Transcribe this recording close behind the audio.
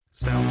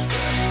Sounds good.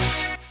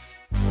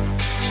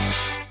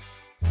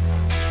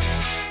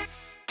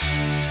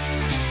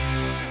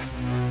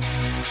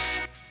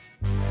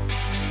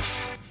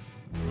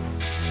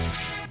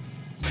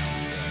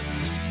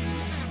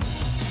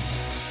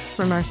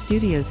 From our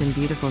studios in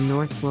beautiful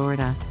North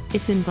Florida,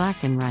 it's In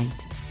Black and Right.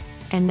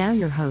 And now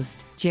your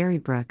host, Jerry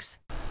Brooks.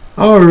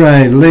 All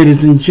right,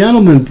 ladies and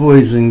gentlemen,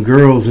 boys and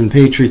girls, and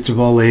patriots of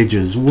all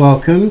ages,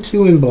 welcome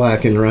to In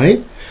Black and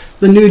Right,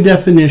 the new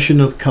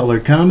definition of color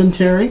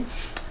commentary.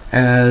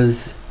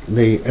 As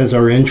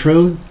our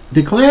intro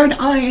declared,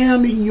 I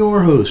am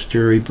your host,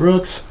 Jerry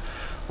Brooks,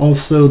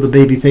 also the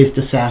baby-faced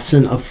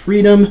assassin of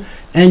freedom,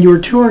 and your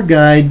tour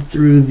guide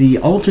through the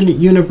alternate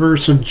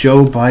universe of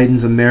Joe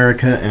Biden's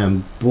America.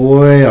 And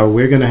boy, are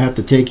we going to have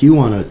to take you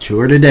on a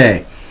tour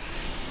today.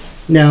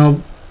 Now,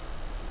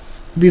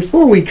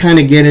 before we kind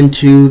of get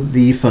into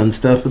the fun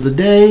stuff of the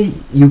day,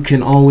 you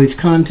can always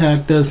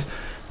contact us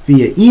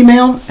via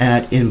email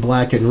at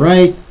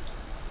inblackandright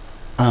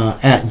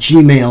at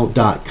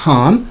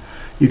gmail.com.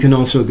 You can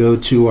also go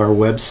to our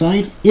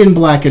website,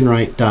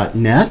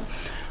 inblackandright.net.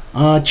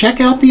 Check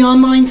out the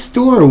online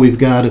store. We've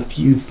got a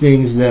few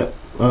things that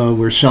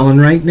we're selling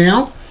right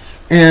now,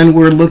 and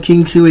we're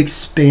looking to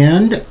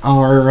expand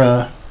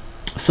our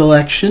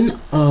selection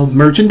of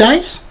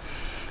merchandise.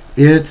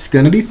 It's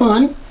going to be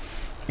fun,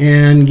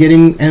 and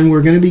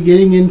we're going to be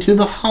getting into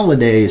the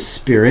holiday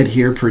spirit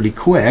here pretty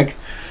quick.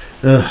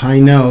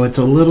 I know it's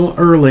a little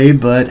early,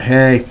 but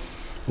hey,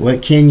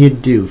 what can you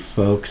do,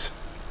 folks?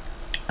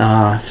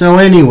 So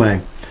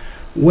anyway,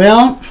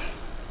 well,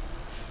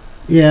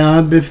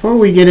 yeah, before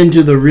we get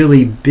into the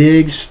really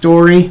big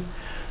story,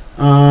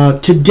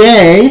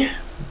 today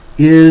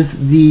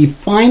is the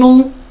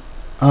final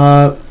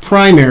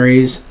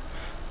primaries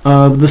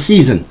of the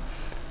season.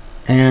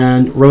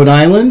 And Rhode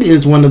Island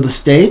is one of the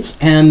states,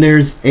 and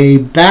there's a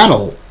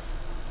battle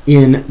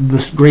in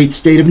the great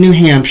state of New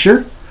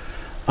Hampshire.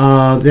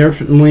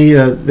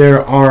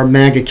 There are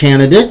MAGA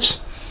candidates.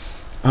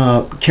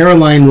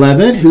 Caroline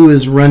Leavitt, who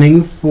is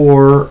running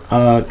for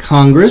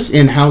Congress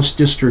in House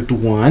District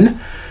 1,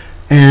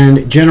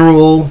 and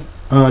General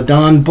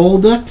Don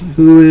Bolduc,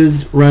 who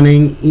is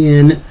running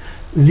in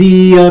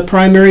the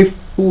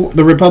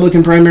the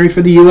Republican primary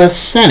for the U.S.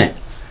 Senate.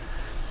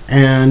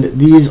 And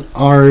these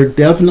are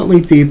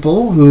definitely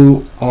people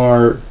who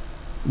are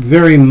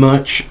very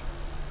much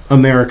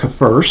America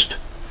first.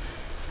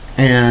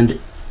 And,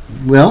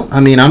 well, I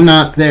mean, I'm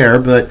not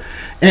there,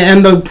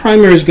 and the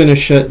primary is going to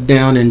shut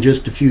down in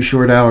just a few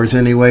short hours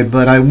anyway,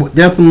 but I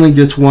definitely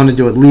just wanted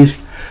to at least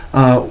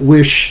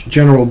wish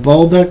General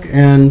Bolduc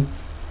and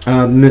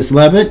Ms.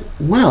 Leavitt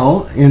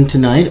well in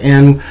tonight,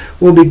 and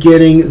we'll be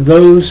getting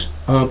those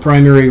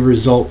primary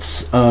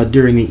results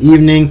during the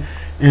evening,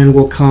 and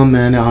we'll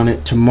comment on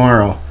it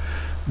tomorrow.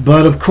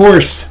 But of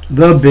course,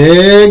 the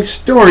big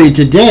story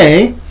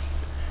today,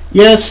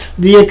 yes,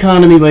 the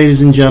economy, ladies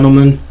and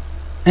gentlemen.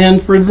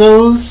 And for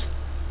those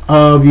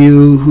of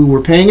you who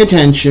were paying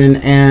attention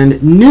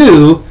and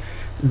knew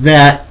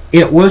that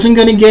it wasn't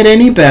going to get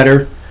any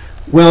better,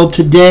 well,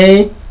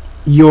 today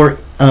your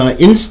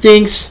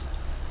instincts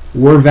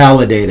were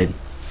validated.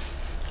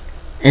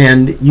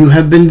 And you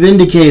have been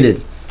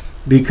vindicated,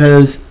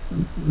 because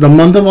the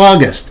month of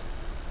August,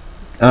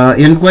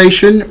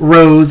 inflation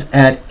rose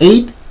at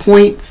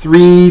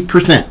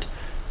 8.3%,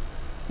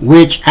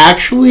 which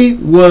actually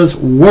was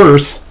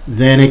worse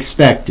than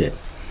expected.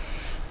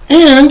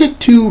 And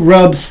to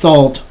rub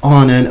salt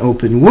on an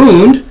open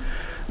wound,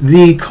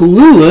 the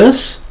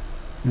clueless,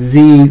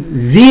 the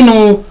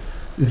venal,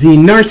 the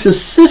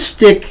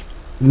narcissistic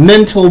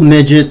mental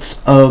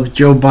midgets of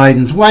Joe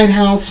Biden's White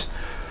House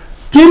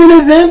did an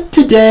event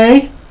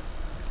today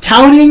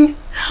touting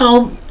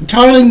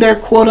their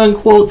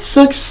quote-unquote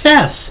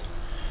success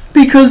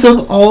because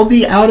of all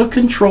the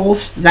out-of-control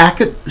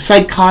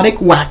psychotic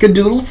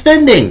wackadoodle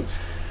spending,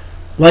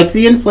 like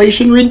the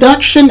Inflation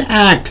Reduction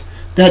Act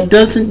that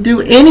doesn't do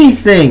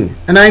anything,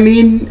 and I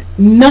mean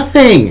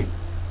nothing,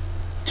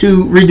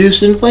 to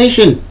reduce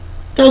inflation.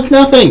 Does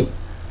nothing.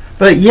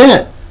 But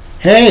yet,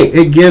 hey,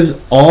 it gives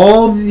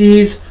all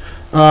these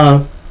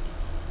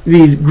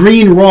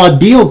green raw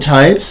deal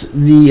types,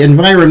 the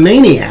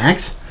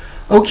enviromaniacs,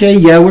 okay,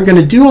 yeah, we're going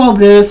to do all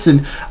this,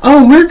 and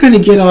we're going to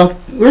get off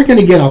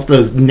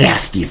those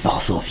nasty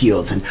fossil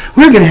fuels, and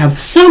we're going to have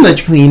so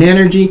much clean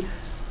energy.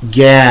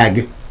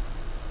 Gag.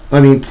 I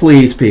mean,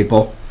 please,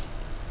 people.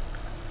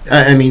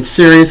 I mean,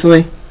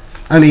 seriously.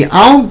 If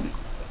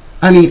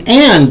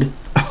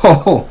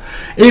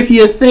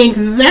you think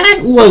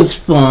that was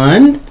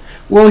fun,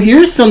 well,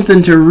 here's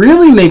something to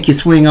really make you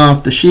swing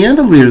off the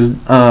chandeliers,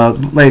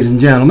 ladies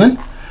and gentlemen.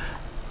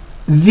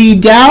 The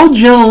Dow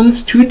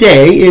Jones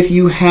today, if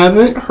you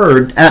haven't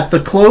heard, at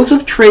the close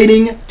of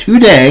trading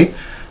today,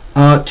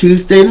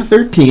 Tuesday the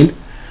 13th,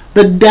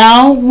 the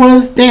Dow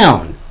was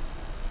down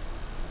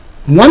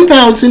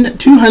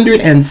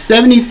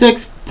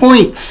 1,276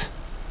 points.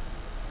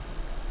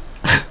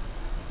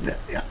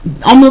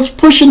 Almost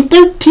pushing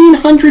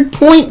 1,300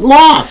 point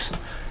loss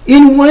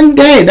in one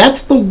day.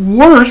 That's the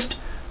worst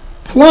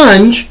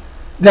plunge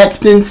that's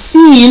been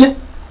seen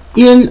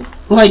in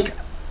like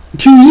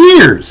 2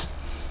 years.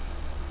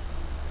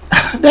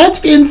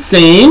 That's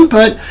insane,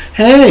 but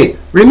hey,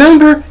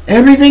 remember,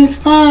 everything's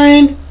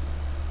fine.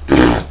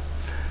 The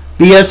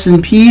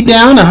S&P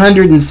down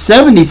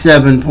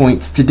 177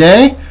 points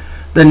today.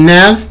 The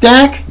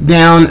NASDAQ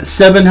down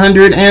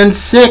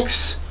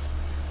 706.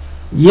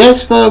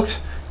 Yes,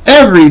 folks,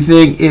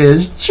 everything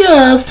is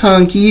just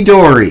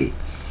hunky-dory.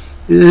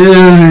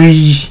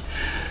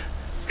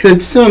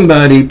 Could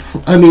somebody,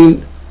 I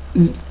mean,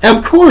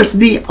 of course,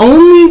 the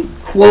only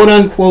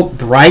quote-unquote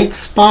bright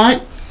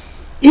spot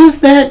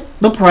is that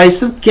the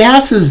price of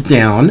gas is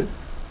down,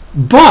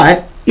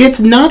 but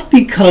it's not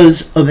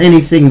because of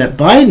anything that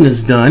Biden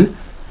has done.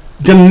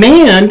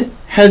 Demand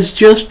has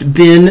just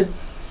been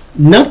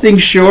nothing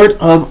short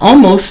of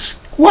almost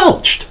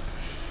squelched.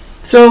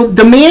 So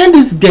demand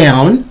is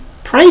down,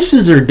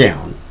 prices are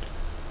down,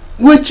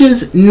 which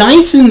is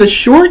nice in the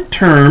short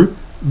term,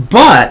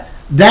 but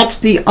that's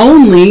the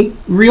only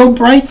real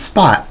bright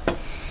spot.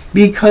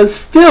 Because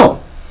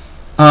still,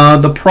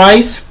 the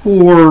price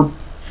for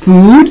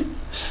food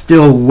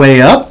still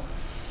way up.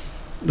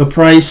 The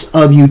price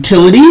of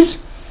utilities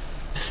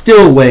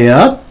still way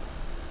up.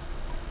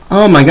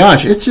 Oh my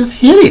gosh, it's just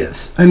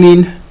hideous. I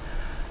mean,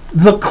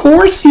 the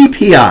core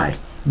CPI,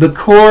 the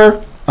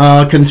core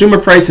Consumer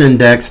Price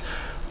Index,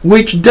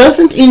 which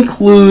doesn't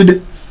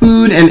include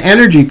food and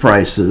energy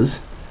prices,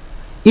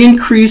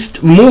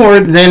 increased more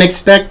than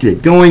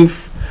expected, rising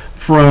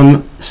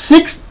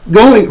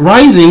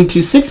to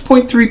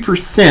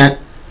 6.3%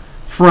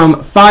 from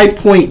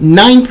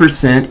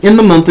 5.9% in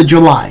the month of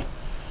July.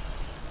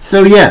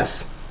 So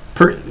yes,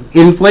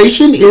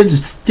 inflation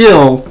is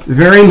still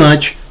very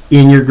much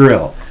in your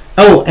grill.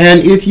 Oh,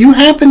 and if you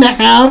happen to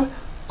have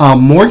a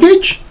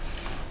mortgage,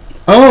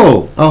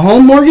 a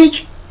home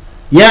mortgage,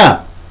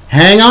 yeah,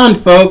 hang on,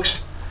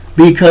 folks,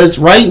 because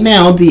right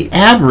now the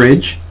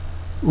average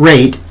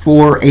rate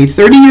for a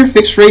 30-year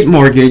fixed rate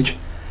mortgage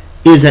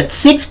is at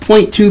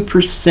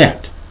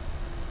 6.2%.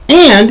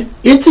 And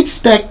it's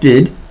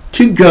expected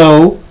to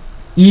go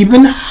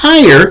even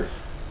higher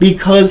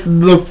because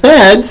the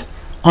feds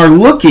are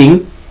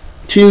looking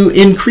to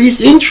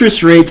increase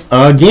interest rates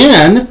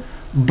again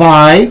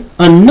by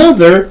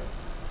another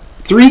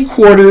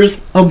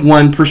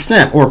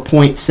 0.75% or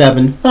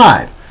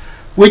 0.75,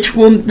 which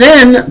will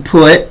then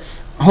put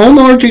home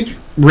mortgage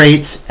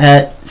rates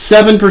at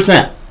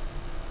 7%.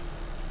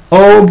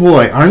 Oh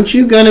boy, aren't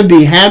you going to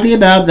be happy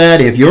about that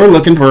if you're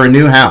looking for a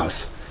new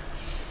house?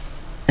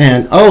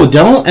 And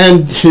don't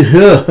even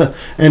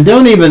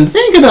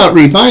think about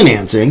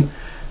refinancing.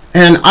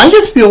 And I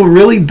just feel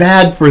really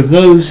bad for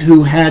those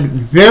who had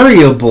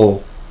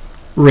variable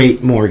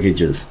rate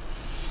mortgages.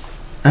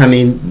 I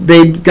mean,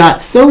 they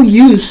got so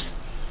used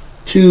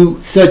to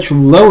such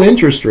low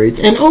interest rates.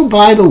 And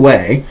by the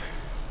way,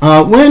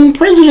 when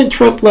President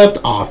Trump left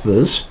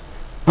office,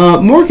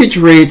 mortgage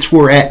rates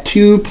were at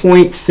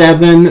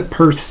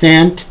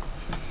 2.7%.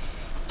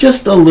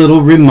 Just a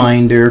little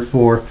reminder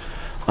for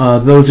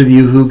those of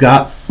you who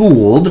got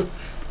fooled,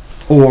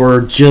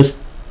 or you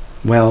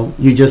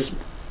just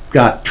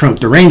got Trump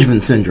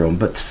derangement syndrome.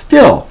 But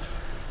still,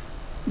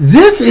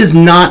 this is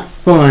not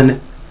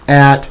fun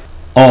at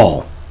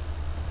all.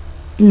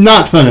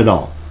 Not fun at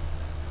all.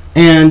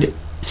 And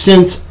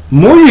since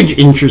mortgage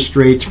interest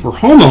rates for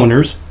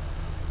homeowners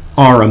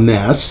are a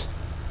mess,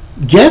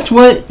 guess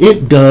what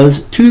it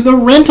does to the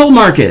rental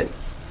market?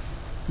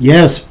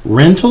 Yes,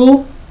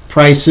 rental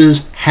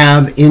prices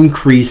have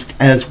increased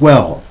as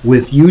well,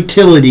 with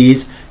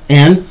utilities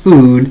and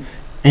food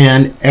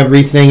and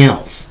everything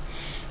else.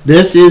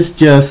 This is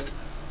just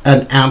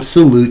an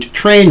absolute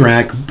train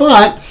wreck.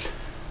 But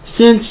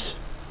since,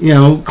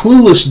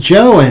 Clueless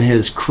Joe and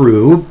his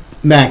crew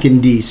back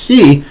in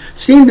DC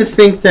seem to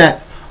think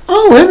that,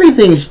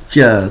 everything's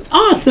just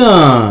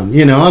awesome.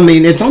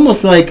 It's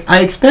almost like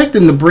I expect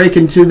them to break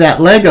into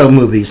that Lego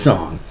movie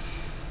song.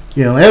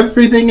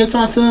 Everything is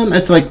awesome.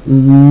 It's like,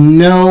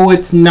 no,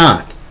 it's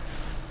not.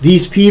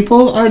 These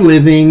people are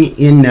living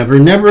in Never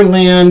Never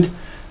Land.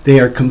 They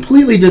are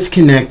completely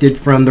disconnected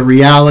from the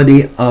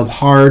reality of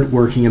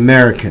hard-working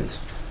Americans.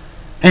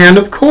 And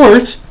of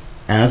course,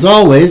 as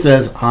always,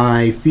 as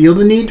I feel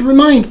the need to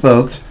remind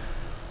folks,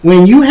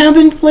 when you have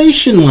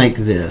inflation like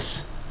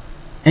this,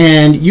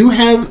 and you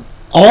have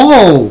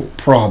all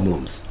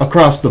problems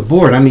across the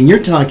board,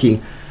 you're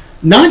talking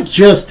not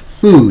just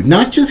food,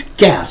 not just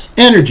gas,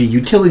 energy,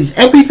 utilities,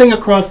 everything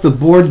across the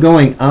board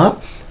going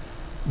up,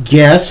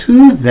 guess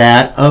who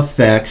that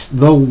affects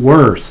the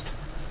worst?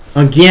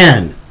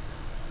 Again,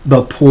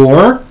 the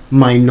poor,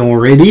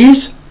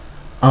 minorities,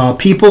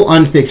 people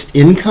on fixed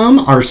income,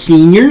 our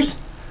seniors.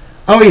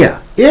 Oh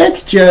yeah,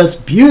 it's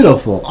just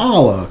beautiful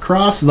all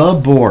across the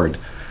board.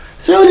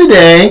 So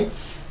today,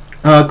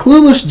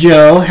 Clueless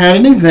Joe had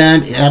an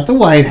event at the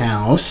White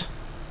House,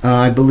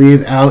 I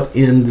believe out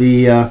in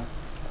the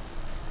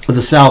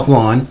South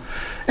Lawn,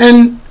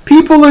 and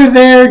people are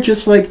there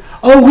just like,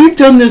 oh, we've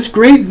done this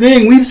great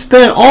thing. We've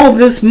spent all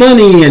this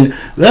money and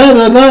blah,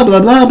 blah, blah, blah,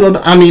 blah, blah,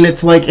 blah. I mean,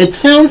 it's like, it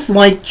sounds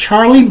like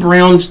Charlie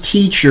Brown's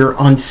teacher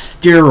on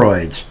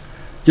steroids.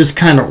 Just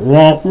kind of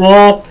walk,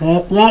 walk,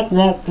 walk, walk,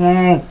 walk,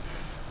 walk.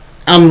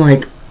 I'm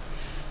like,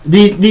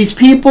 these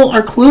people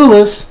are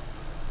clueless.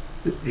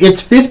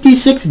 It's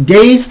 56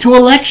 days to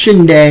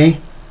election day,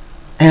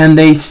 and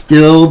they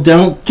still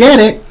don't get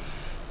it,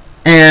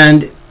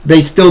 and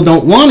they still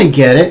don't want to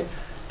get it,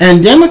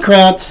 and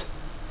Democrats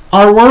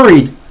are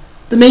worried.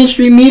 The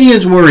mainstream media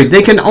is worried.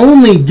 They can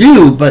only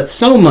do but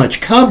so much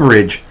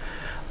coverage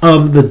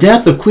of the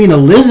death of Queen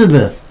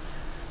Elizabeth.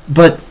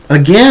 But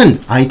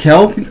again, I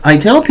tell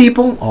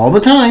people all the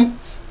time,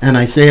 and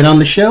I say it on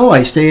the show,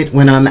 I say it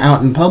when I'm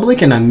out in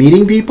public and I'm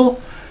meeting people,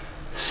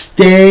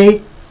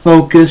 stay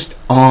focused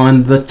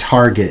on the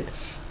target.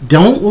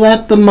 Don't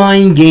let the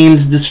mind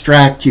games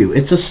distract you.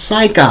 It's a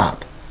psych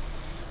op.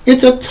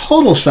 It's a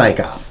total psych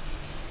op.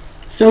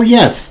 So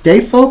yes,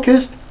 stay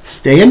focused,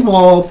 stay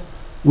involved.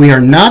 We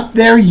are not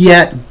there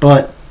yet,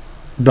 but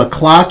the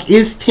clock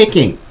is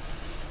ticking.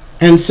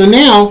 And so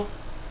now,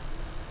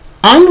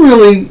 I'm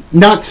really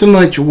not so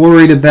much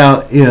worried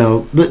about,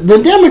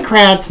 the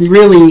Democrats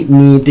really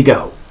need to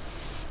go.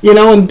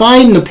 And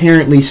Biden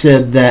apparently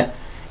said that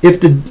if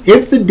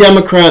the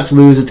Democrats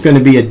lose, it's going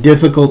to be a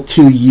difficult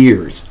 2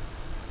 years.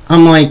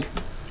 I'm like,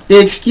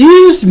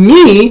 excuse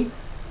me,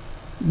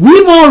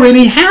 we've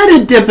already had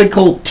a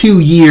difficult 2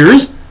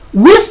 years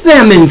with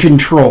them in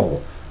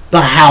control.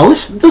 The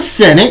House, the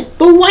Senate,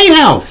 the White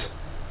House.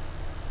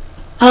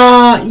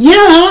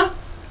 Yeah,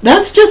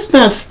 that's just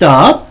messed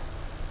up.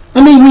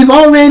 I mean, we've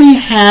already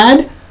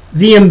had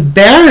the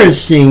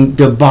embarrassing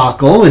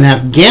debacle in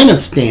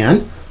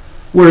Afghanistan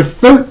where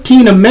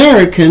 13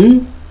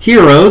 American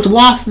heroes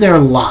lost their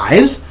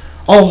lives.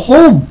 A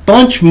whole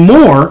bunch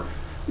more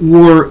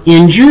were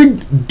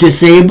injured,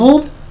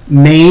 disabled,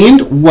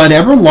 maimed,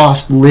 whatever,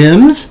 lost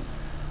limbs.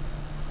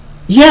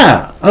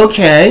 Yeah,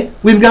 okay.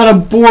 We've got a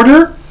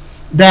border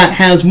that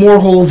has more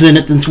holes in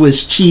it than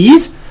Swiss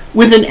cheese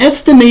with an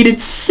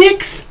estimated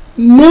 6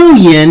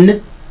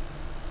 million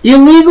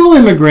illegal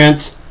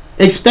immigrants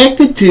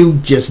expected to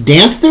just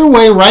dance their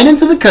way right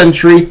into the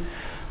country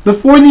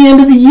before the end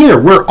of the year.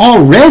 We're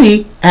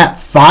already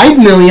at 5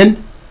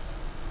 million.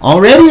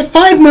 Already at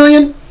 5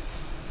 million.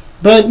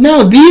 But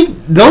no,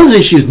 those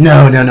issues,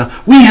 no.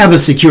 We have a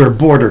secure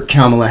border,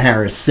 Kamala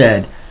Harris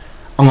said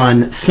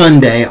on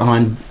Sunday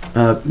on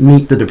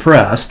Meet the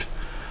Depressed.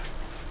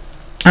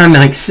 I'm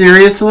like,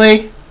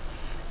 seriously?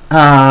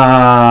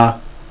 Roach.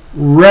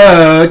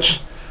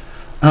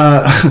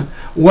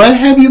 What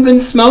have you been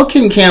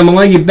smoking,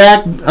 Kamala? You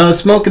back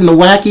smoking the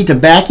wacky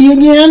tobacco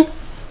again?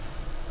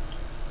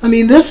 I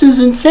mean, this is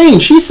insane.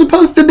 She's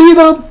supposed to be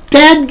the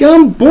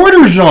dadgum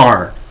border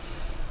czar.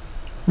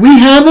 We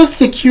have a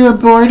secure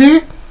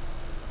border?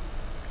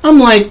 I'm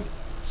like,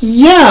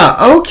 yeah,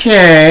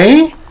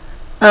 okay.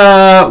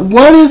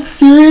 What is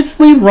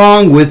seriously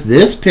wrong with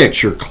this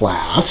picture,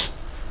 class?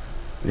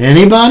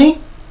 Anybody?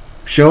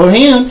 Show of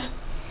hands.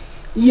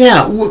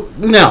 Yeah,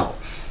 no.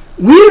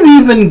 We've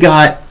even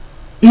got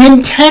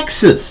in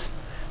Texas,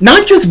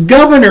 not just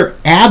Governor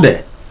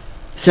Abbott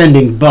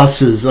sending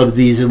buses of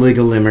these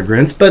illegal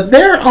immigrants, but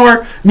there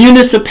are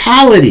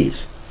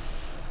municipalities,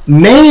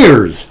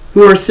 mayors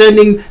who are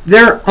sending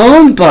their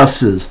own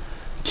buses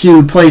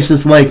to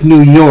places like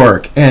New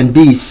York and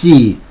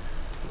DC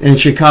and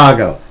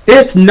Chicago.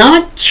 It's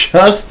not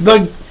just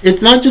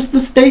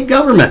the state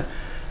government.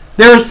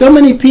 There are so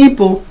many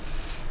people,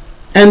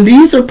 and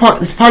these are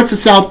parts of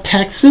South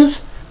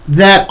Texas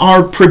that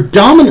are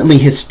predominantly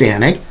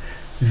Hispanic.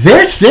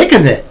 They're sick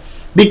of it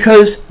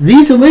because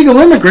these illegal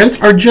immigrants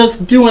are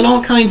just doing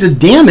all kinds of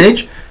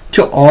damage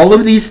to all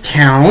of these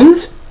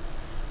towns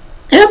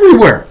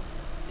everywhere.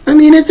 I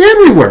mean, it's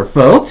everywhere,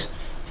 folks.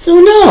 So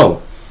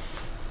no.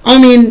 I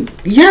mean,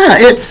 yeah,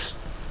 it's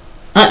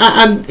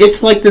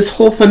like this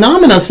whole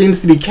phenomena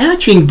seems to be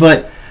catching,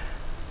 but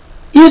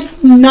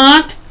it's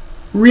not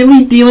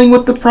really dealing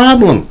with the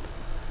problem.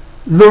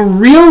 The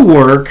real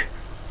work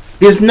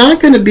is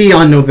not going to be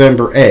on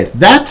November 8th.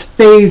 That's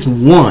phase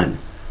 1.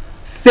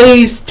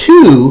 Phase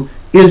 2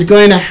 is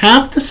going to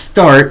have to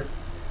start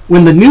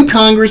when the new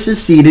Congress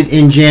is seated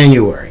in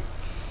January.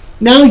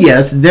 Now,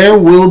 yes, there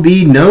will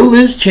be no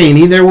Liz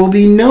Cheney, there will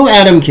be no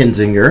Adam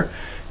Kinzinger,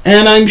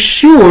 and I'm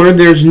sure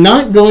there's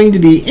not going to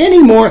be any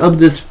more of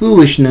this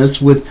foolishness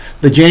with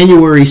the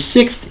January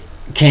 6th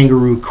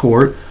kangaroo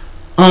court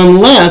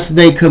unless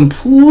they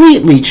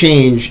completely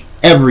change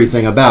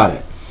everything about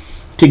it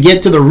to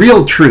get to the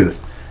real truth.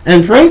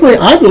 And frankly,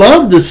 I'd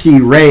love to see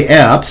Ray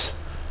Epps,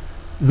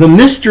 the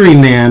mystery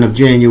man of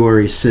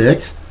January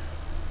 6th,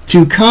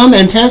 to come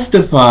and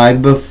testify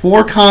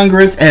before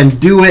Congress and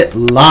do it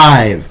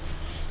live,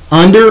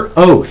 under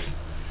oath.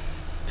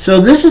 So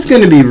this is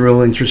going to be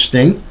real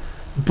interesting,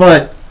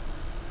 but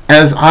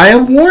as I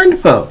have warned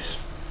folks,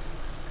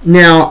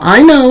 now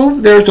I know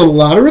there's a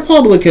lot of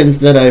Republicans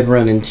that I've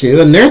run into,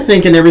 and they're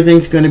thinking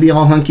everything's going to be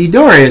all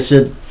hunky-dory. I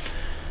said,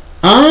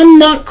 I'm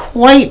not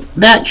quite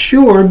that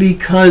sure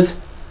because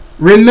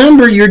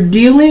Remember, you're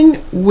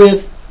dealing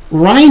with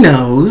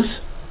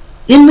rhinos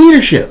in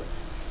leadership.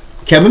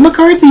 Kevin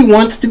McCarthy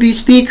wants to be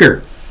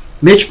Speaker.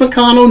 Mitch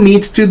McConnell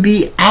needs to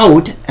be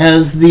out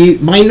as the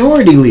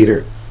minority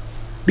leader.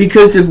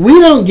 Because if we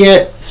don't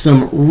get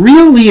some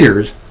real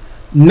leaders,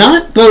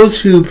 not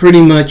those who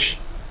pretty much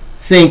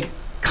think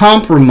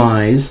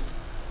compromise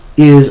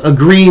is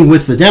agreeing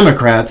with the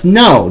Democrats,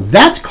 no,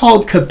 that's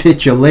called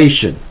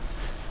capitulation.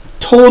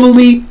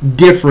 Totally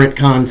different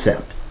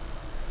concept.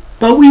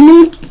 But we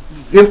need,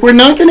 if we're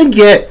not going to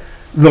get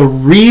the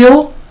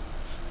real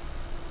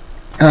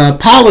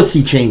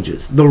policy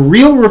changes, the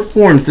real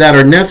reforms that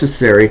are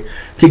necessary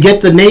to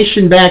get the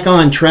nation back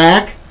on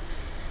track,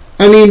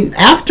 I mean,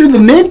 after the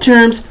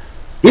midterms,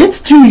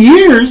 it's 2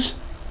 years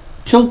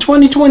till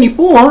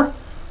 2024,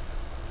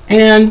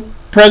 and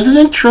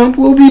President Trump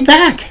will be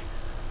back.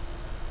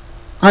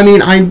 I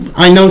mean,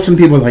 I know some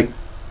people are like,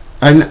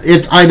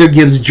 it either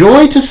gives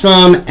joy to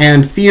some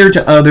and fear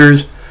to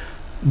others,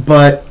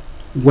 but,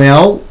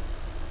 well,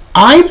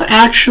 I'm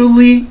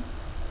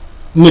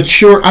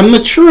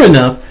mature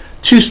enough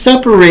to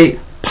separate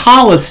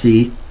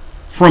policy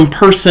from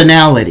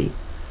personality.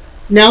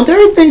 Now, there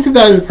are things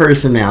about his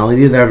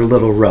personality that are a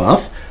little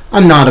rough.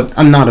 I'm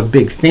not a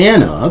big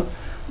fan of,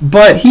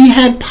 but he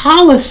had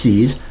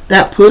policies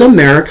that put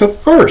America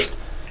first.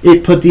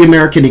 It put the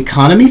American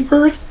economy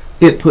first.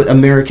 It put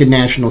American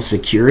national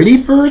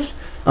security first,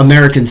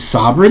 American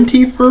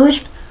sovereignty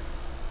first,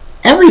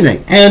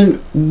 everything.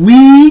 And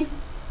we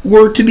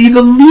were to be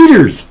the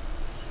leaders.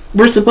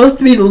 We're supposed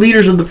to be the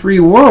leaders of the free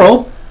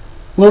world.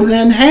 Well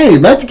then, hey,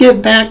 let's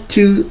get back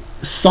to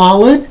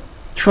solid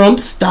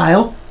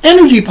Trump-style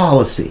energy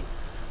policy,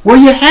 where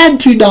you had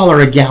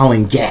 $2 a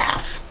gallon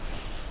gas.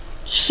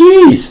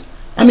 Jeez.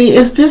 I mean,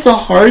 is this a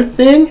hard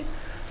thing?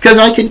 Because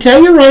I can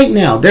tell you right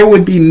now, there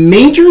would be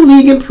major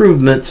league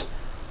improvements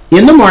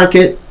in the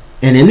market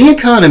and in the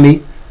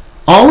economy.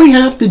 All we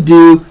have to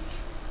do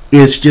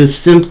is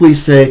just simply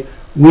say,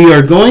 we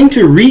are going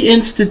to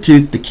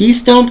reinstitute the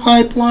Keystone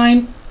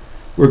Pipeline.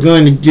 We're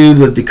going to do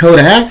the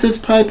Dakota Access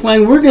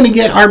Pipeline. We're going to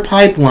get our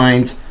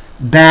pipelines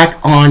back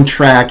on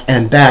track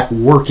and back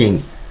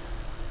working.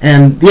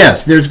 And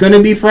yes, there's going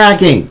to be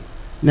fracking.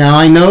 Now,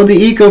 I know the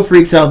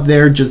eco-freaks out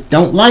there just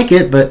don't like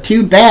it, but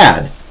too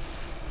bad.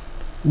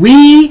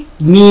 We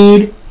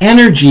need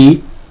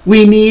energy.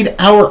 We need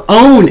our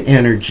own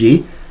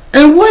energy.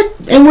 And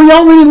we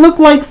already look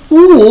like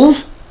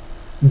fools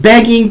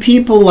begging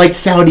people like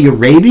Saudi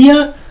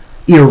Arabia,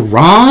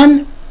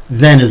 Iran,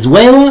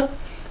 Venezuela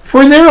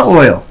for their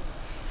oil.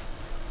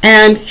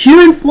 And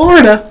here in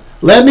Florida,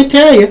 let me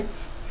tell you,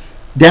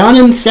 down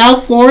in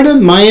South Florida,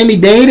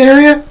 Miami-Dade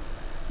area,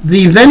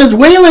 the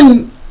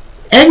Venezuelan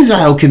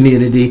exile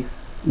community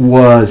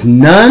was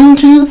none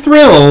too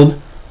thrilled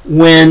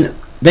when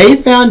they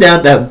found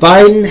out that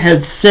Biden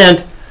had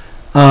sent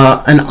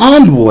an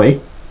envoy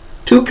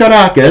to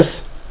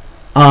Caracas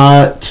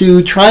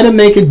to try to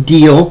make a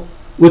deal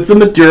with the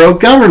Maduro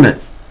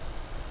government.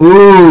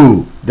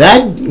 Ooh,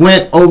 that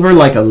went over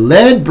like a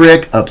lead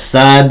brick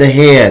upside the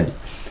head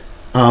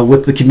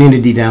with the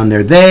community down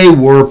there. They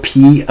were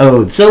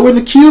PO'd. So were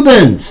the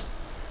Cubans.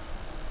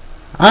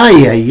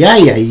 Ay, ay,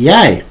 ay,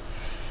 ay,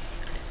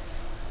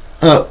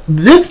 ay.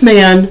 This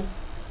man,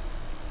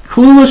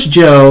 Clueless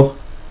Joe,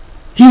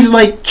 he's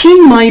like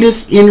King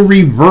Midas in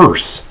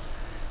reverse.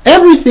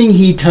 Everything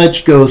he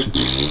touched goes,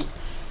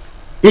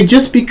 it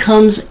just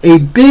becomes a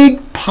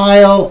big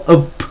pile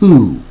of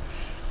poo.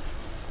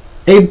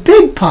 A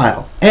big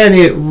pile. And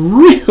it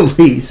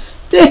really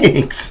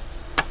stinks.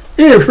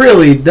 It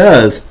really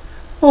does.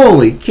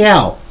 Holy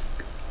cow.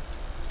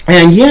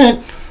 And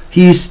yet,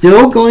 he's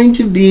still going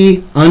to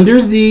be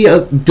under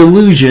the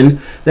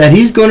delusion that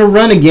he's going to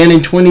run again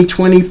in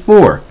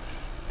 2024.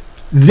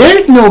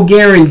 There's no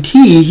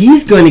guarantee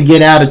he's going to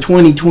get out of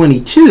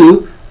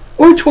 2022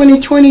 or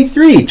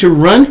 2023 to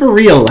run for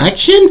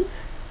re-election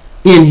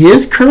in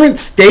his current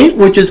state,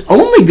 which is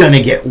only going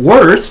to get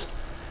worse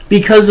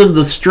because of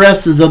the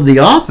stresses of the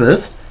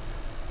office.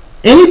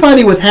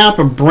 Anybody with half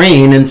a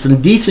brain and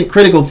some decent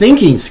critical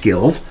thinking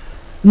skills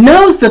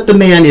knows that the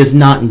man is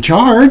not in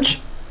charge.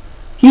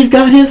 He's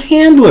got his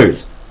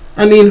handlers.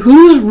 I mean,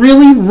 who's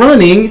really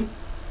running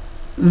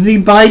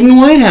the Biden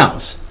White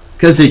House?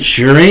 Because it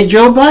sure ain't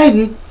Joe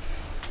Biden.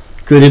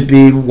 Could it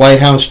be White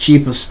House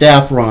Chief of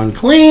Staff Ron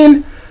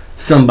Klain?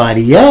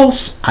 Somebody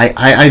else?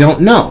 I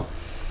don't know.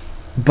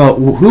 But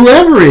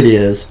whoever it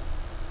is,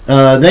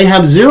 they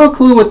have zero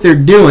clue what they're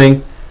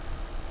doing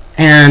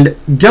and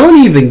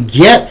don't even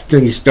get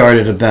me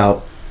started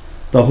about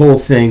the whole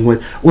thing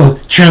with, well,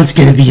 Trump's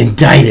going to be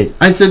indicted.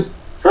 I said,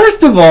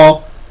 first of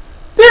all,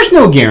 there's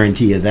no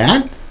guarantee of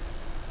that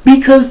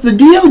because the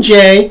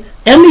DOJ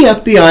and the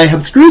FBI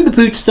have screwed the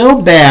pooch so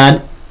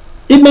bad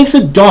it makes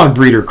a dog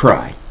breeder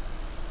cry.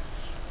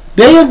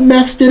 They have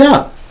messed it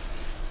up.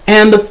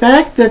 And the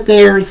fact that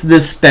there's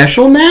this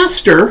special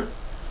master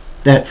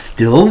that's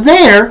still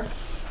there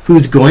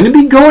who's going to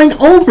be going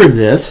over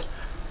this,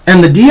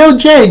 and the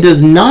DOJ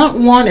does not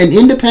want an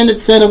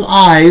independent set of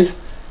eyes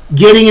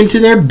getting into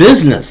their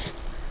business.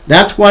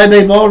 That's why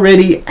they've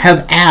already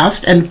have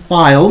asked and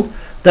filed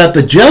that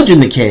the judge in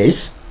the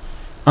case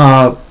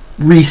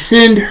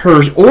rescind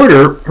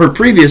her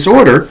previous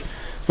order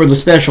for the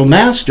special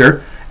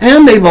master,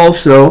 and they've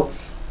also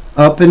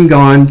up and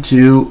gone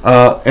to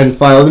and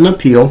filed an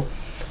appeal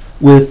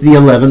with the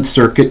 11th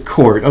Circuit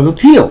Court of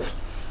Appeals.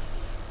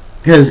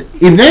 Because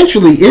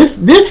eventually,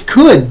 this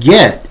could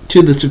get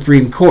to the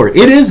Supreme Court.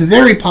 It is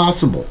very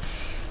possible.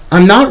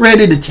 I'm not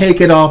ready to take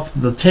it off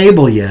the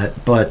table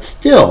yet, but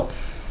still,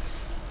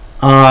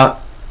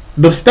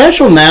 the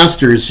special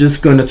master is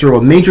just going to throw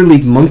a major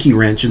league monkey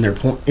wrench in the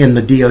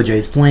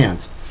DOJ's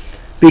plans,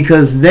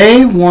 because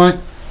they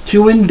want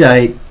to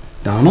indict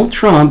Donald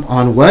Trump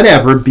on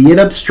whatever, be it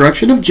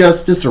obstruction of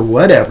justice or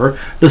whatever.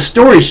 The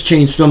story's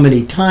changed so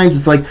many times,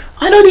 it's like,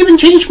 I don't even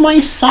change my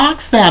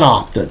socks that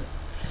often.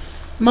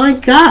 My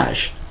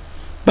gosh.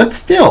 But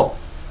still,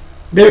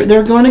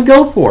 they're going to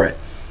go for it.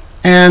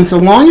 And so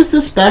long as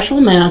the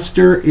special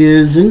master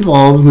is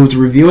involved, who's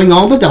reviewing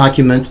all the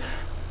documents,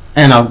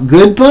 and a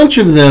good bunch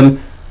of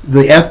them,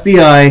 the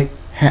FBI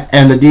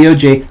and the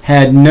DOJ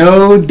had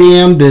no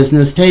damn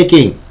business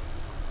taking.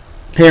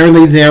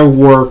 Apparently there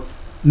were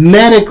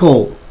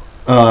medical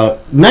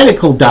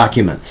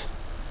documents.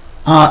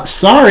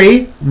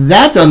 Sorry,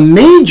 that's a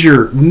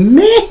major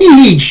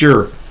breach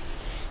of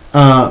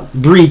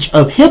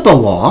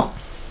HIPAA law.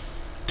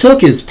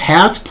 Took his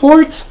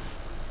passports,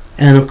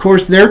 and of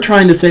course they're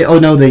trying to say, oh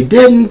no, they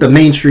didn't. The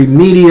mainstream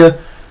media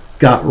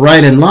got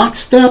right in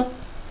lockstep,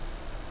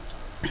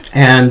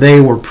 and they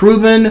were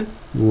proven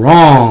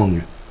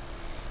wrong.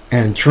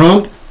 And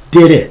Trump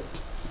did it.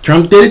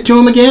 Trump did it to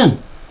him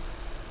again.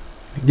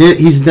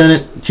 He's done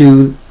it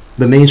to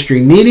the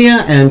mainstream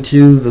media and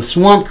to the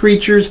swamp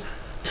creatures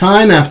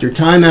time after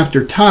time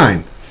after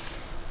time.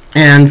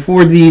 And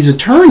for these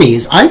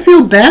attorneys, I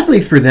feel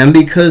badly for them,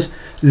 because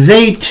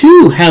they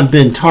too have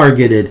been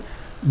targeted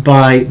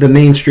by the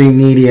mainstream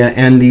media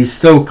and these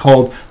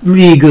so-called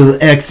legal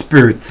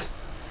experts.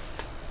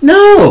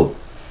 No!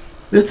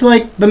 It's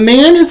like, the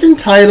man is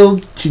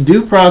entitled to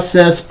due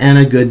process and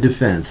a good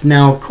defense.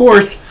 Now, of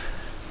course,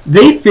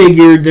 they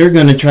figured they're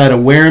going to try to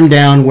wear him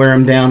down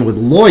with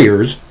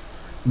lawyers,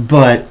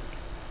 but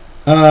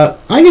I'm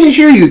going to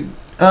assure you,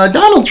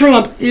 Donald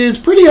Trump is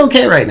pretty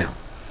okay right now.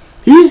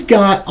 He's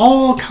got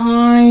all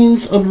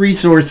kinds of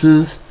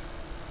resources,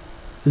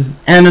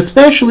 and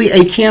especially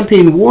a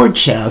campaign war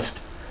chest,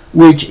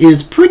 which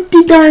is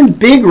pretty darn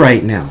big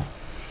right now.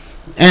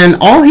 And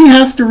all he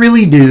has to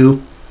really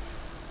do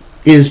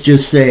is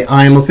just say,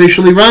 I am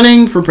officially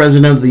running for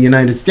President of the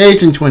United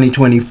States in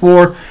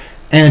 2024,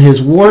 and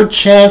his war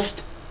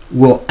chest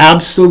will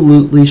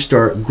absolutely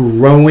start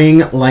growing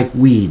like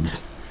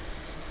weeds.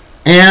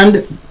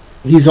 And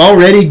he's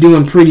already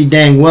doing pretty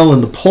dang well in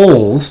the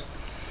polls,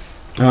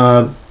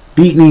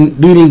 beating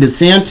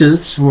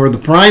DeSantis for the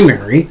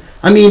primary.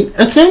 I mean,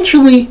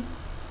 essentially,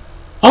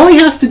 all he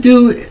has to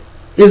do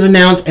is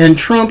announce, and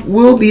Trump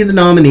will be the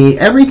nominee.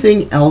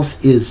 Everything else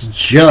is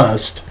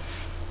just,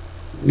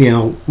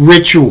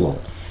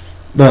 ritual,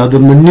 the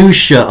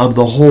minutia of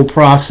the whole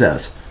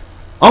process.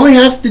 All he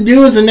has to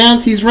do is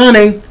announce he's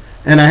running,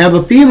 and I have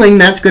a feeling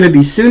that's going to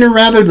be sooner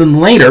rather than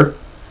later.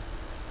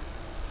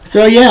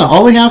 So yeah,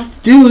 all he has to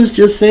do is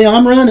just say,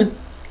 I'm running.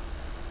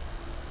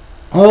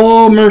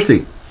 Oh,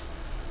 mercy.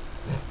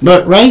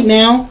 But right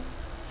now,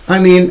 I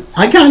wish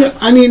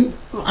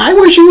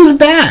he was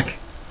back.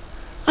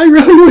 I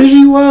really wish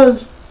he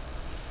was.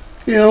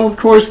 Of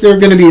course, there are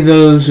going to be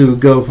those who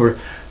go for,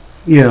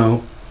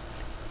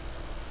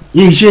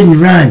 he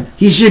shouldn't run.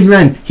 He shouldn't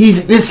run.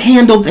 He's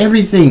mishandled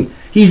everything.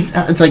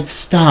 It's like,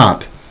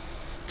 stop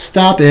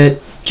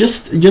it.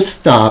 Just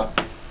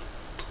stop.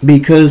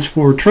 Because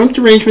for Trump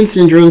derangement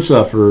syndrome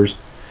sufferers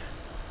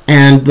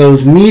and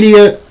those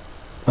media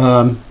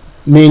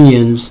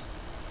minions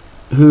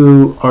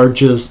who are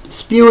just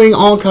spewing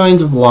all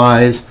kinds of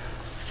lies,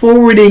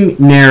 forwarding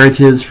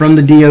narratives from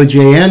the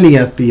DOJ and the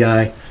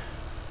FBI,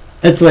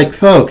 it's like,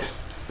 folks,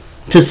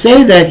 to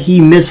say that he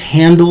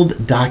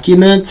mishandled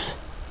documents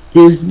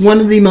is one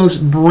of the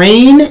most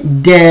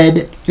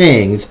brain-dead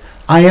things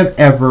I have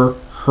ever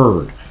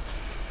heard.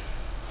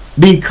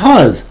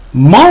 Because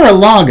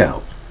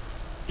Mar-a-Lago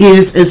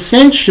is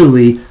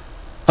essentially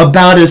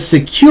about as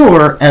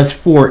secure as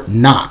Fort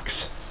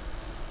Knox.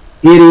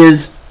 It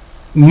is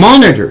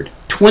monitored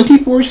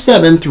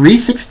 24/7,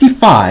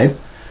 365.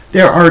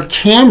 There are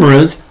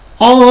cameras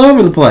all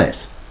over the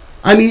place.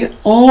 I mean,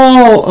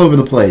 all over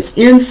the place,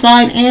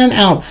 inside and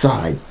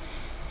outside.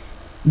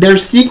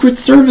 There's Secret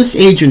Service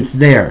agents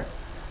there.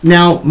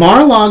 Now,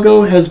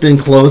 Mar-a-Lago has been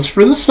closed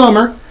for the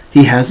summer.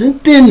 He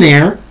hasn't been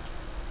there,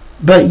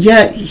 but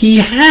yet he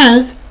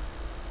has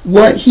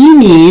what he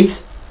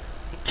needs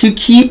to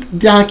keep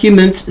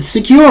documents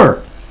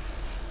secure,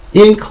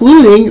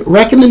 including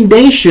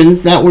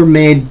recommendations that were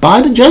made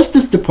by the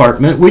Justice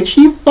Department, which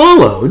he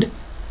followed.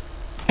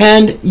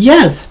 And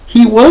yes,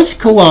 he was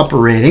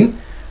cooperating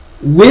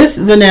with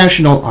the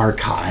National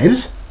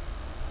Archives,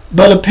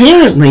 but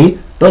apparently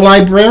the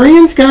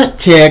librarians got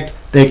ticked.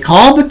 They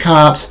called the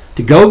cops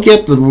to go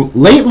get the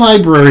late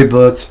library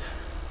books,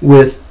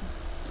 with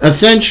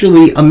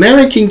essentially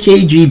American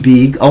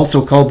KGB,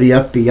 also called the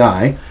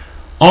FBI,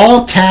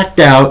 all tacked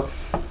out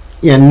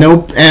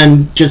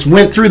and just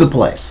went through the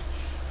place.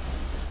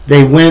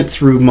 They went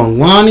through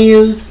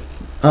Melania's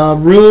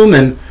room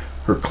and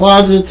her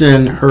closets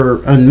and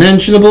her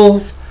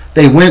unmentionables.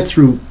 They went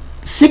through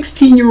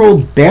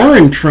 16-year-old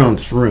Barron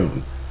Trump's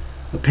room.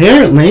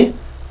 Apparently,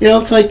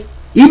 it's like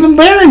even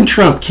Barron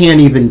Trump can't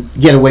even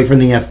get away from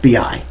the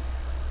FBI.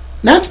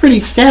 That's pretty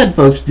sad,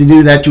 folks, to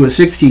do that to a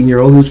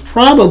 16-year-old who's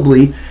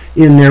probably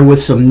in there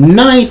with some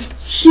nice,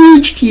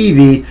 huge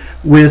TV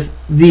with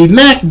the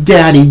Mac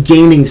Daddy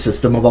gaming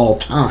system of all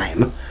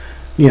time.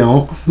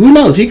 Who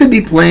knows? He could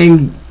be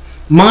playing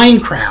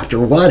Minecraft or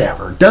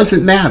whatever.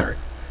 Doesn't matter.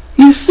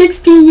 He's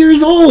 16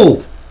 years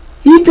old.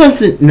 He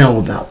doesn't know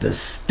about this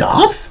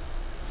stuff.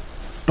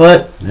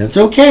 But that's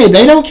okay.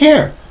 They don't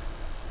care.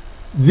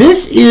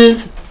 This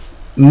is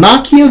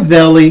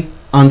Machiavelli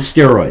on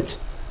steroids.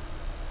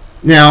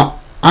 Now,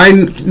 I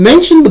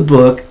mentioned the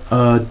book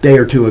a day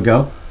or two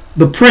ago,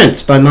 The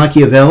Prince by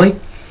Machiavelli.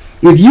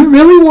 If you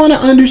really want to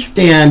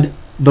understand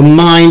the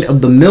mind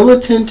of the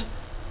militant,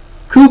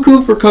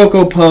 cuckoo for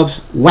Cocoa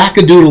Puffs,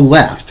 wackadoodle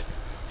left,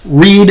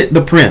 read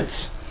The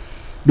Prince.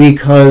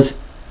 Because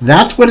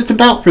that's what it's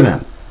about for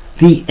them.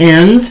 The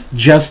ends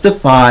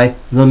justify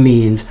the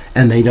means,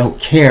 and they don't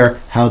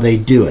care how they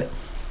do it.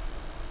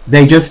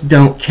 They just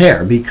don't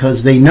care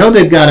because they know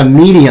they've got a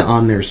media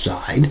on their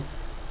side,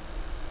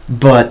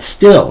 but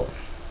still.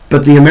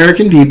 But the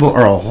American people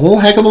are a whole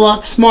heck of a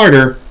lot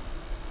smarter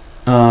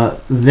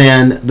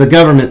than the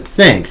government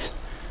thinks.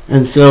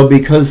 And so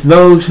because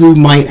those who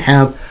might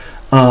have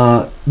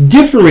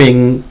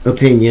differing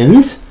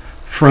opinions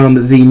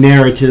from the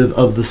narrative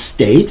of the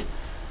state,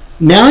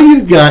 now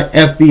you've got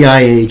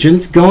FBI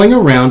agents going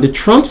around to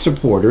Trump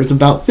supporters,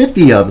 about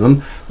 50 of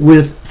them,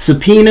 with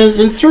subpoenas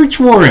and search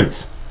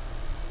warrants.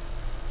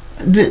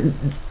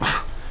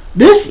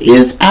 This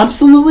is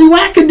absolutely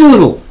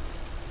wackadoodle.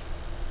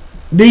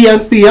 The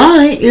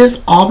FBI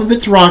is off of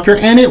its rocker,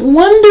 and it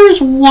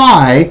wonders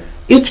why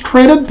its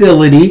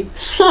credibility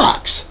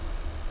sucks.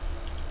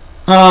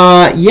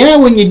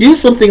 When you do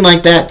something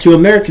like that to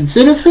American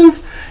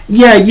citizens,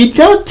 you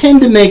don't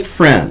tend to make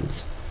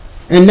friends.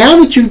 And now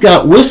that you've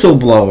got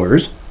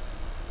whistleblowers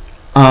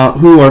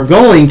who are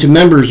going to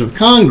members of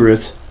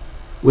Congress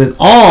with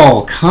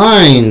all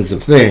kinds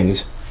of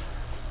things,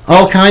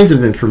 all kinds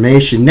of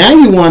information, now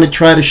you want to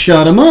try to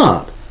shut them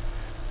up.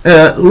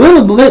 A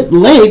little bit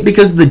late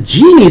because the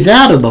genie's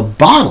out of the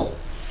bottle.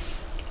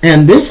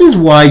 And this is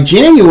why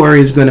January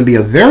is going to be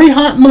a very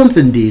hot month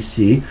in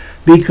D.C.,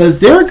 because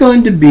there are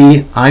going to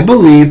be, I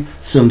believe,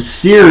 some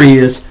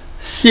serious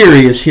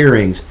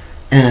hearings.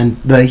 And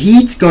the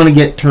heat's going to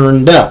get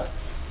turned up.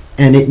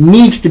 And it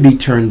needs to be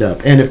turned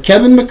up. And if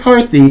Kevin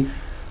McCarthy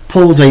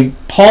pulls a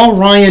Paul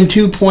Ryan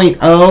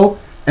 2.0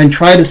 and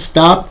try to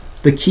stop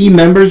the key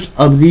members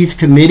of these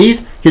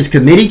committees, his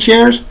committee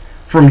chairs,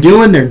 from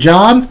doing their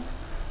job,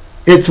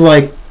 it's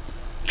like,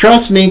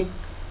 trust me,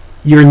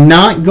 you're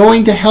not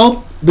going to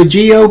help the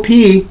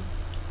GOP.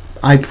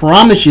 I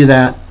promise you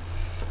that.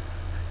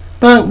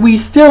 But we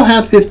still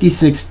have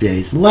 56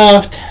 days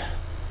left.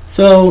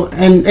 So,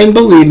 and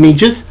believe me,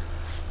 just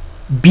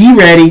be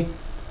ready.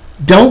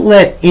 Don't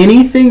let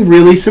anything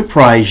really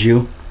surprise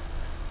you.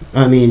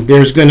 I mean,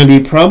 there's going to be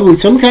probably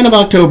some kind of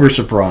October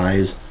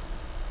surprise.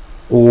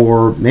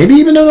 Or maybe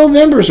even a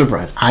November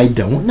surprise. I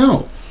don't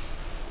know.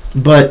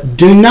 But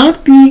do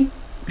not be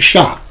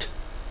shocked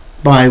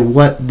by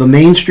what the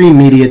mainstream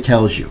media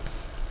tells you.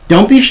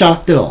 Don't be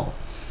shocked at all.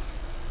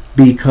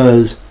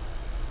 Because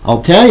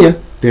I'll tell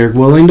you, they're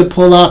willing to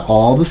pull out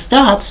all the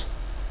stops.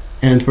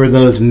 And for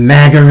those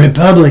MAGA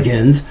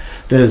Republicans,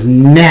 those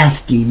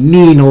nasty,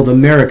 mean old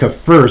America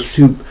firsts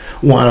who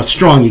want a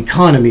strong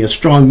economy, a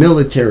strong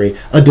military,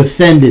 a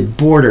defended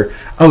border.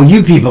 Oh,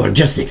 you people are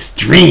just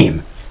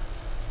extreme.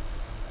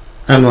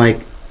 I'm like,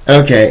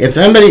 okay, if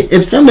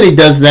somebody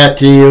does that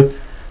to you,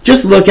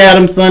 just look at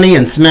them funny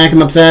and smack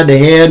them upside the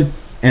head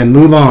and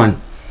move on.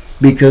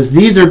 Because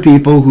these are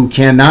people who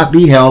cannot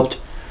be helped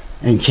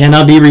and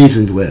cannot be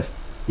reasoned with.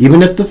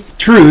 Even if the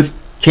truth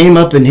came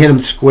up and hit them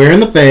square in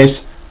the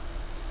face,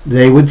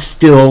 they would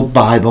still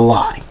buy the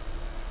lie.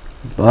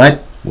 But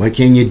what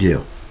can you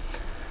do?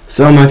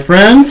 So my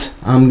friends,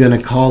 I'm going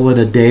to call it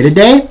a day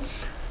today.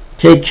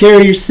 Take care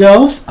of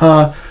yourselves.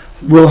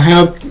 We'll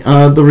have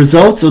the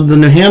results of the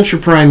New Hampshire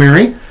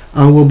primary.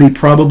 We'll be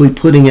probably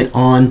putting it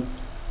on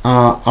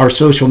our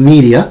social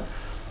media.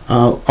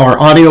 Our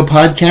audio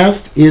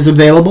podcast is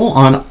available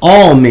on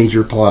all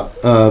major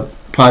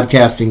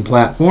podcasting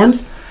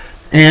platforms.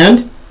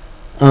 And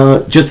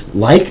just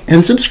like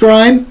and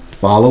subscribe.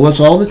 Follow us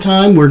all the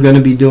time. We're going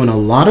to be doing a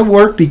lot of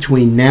work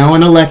between now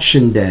and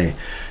Election Day.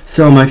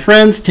 So my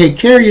friends, take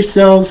care of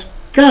yourselves.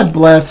 God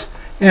bless.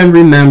 And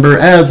remember,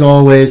 as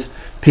always,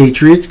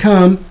 Patriots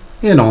come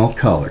in all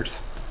colors.